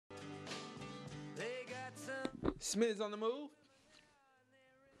Smith is on the move.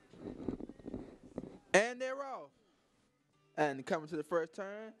 And they're off. And coming to the first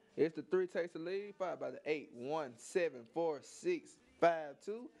turn, it's the 3 takes the lead, followed by the 8, 1, 7, 4, 6, 5,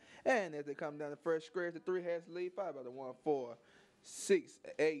 2. And as they come down the first square, the 3 has the lead, followed by the 1, 4, 6,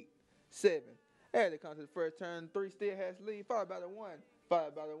 8, 7. As they come to the first turn, 3 still has the lead, followed by the 1,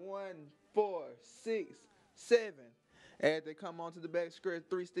 followed by the 1, 4, 6, 7. As they come onto the back square,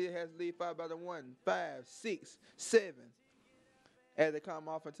 3 still has the lead, followed by the 1, 5, 6, 7. As they come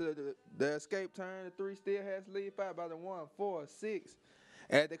off into the escape turn, the 3 still has the lead, followed by the 1, 4, 6.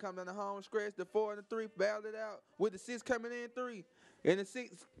 As they come down the home stretch, the 4 and the 3 battle it out with the 6 coming in 3. And the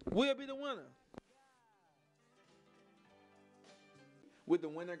 6 will be the winner. With the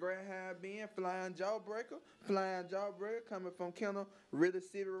winner greyhound being Flying Jawbreaker coming from Kennel Ritter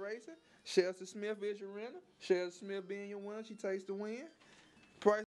City Racing. Chelsea Smith is your winner. Chelsea Smith being your winner, she takes the win. Price